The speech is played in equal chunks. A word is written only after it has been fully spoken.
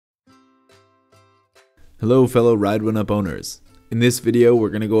Hello fellow Ride 1 Up owners. In this video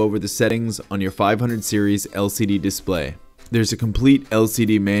we're going to go over the settings on your 500 series LCD display. There's a complete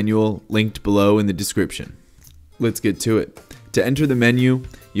LCD manual linked below in the description. Let's get to it. To enter the menu,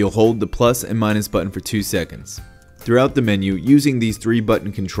 you'll hold the plus and minus button for 2 seconds. Throughout the menu, using these 3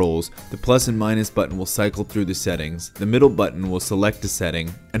 button controls, the plus and minus button will cycle through the settings, the middle button will select a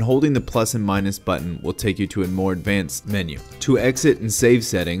setting, and holding the plus and minus button will take you to a more advanced menu. To exit and save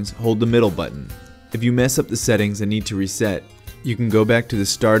settings, hold the middle button. If you mess up the settings and need to reset, you can go back to the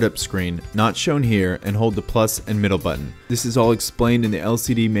startup screen, not shown here, and hold the plus and middle button. This is all explained in the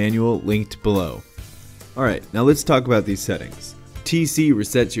LCD manual linked below. Alright, now let's talk about these settings. TC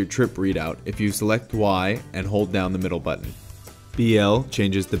resets your trip readout if you select Y and hold down the middle button. BL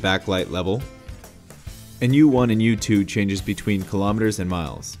changes the backlight level. And U1 and U2 changes between kilometers and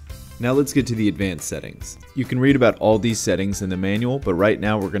miles. Now let's get to the advanced settings. You can read about all these settings in the manual, but right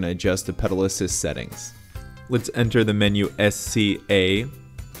now we're going to adjust the pedal assist settings. Let's enter the menu SCA,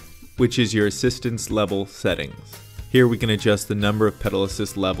 which is your assistance level settings. Here we can adjust the number of pedal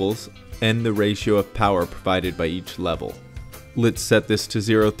assist levels and the ratio of power provided by each level. Let's set this to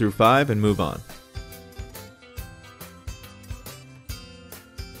 0 through 5 and move on.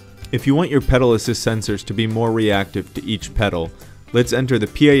 If you want your pedal assist sensors to be more reactive to each pedal, let's enter the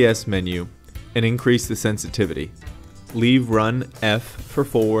PAS menu and increase the sensitivity. Leave run F for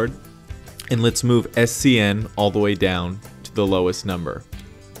forward, and let's move SCN all the way down to the lowest number.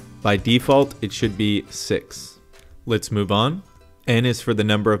 By default, it should be 6. Let's move on. N is for the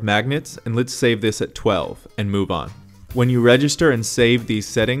number of magnets, and let's save this at 12 and move on. When you register and save these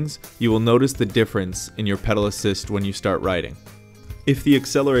settings, you will notice the difference in your pedal assist when you start riding. If the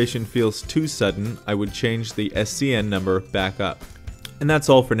acceleration feels too sudden, I would change the SCN number back up. And that's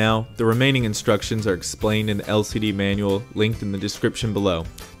all for now. The remaining instructions are explained in the LCD manual linked in the description below.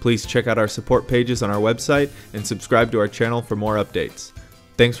 Please check out our support pages on our website and subscribe to our channel for more updates.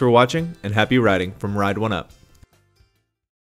 Thanks for watching and happy riding from Ride 1 Up.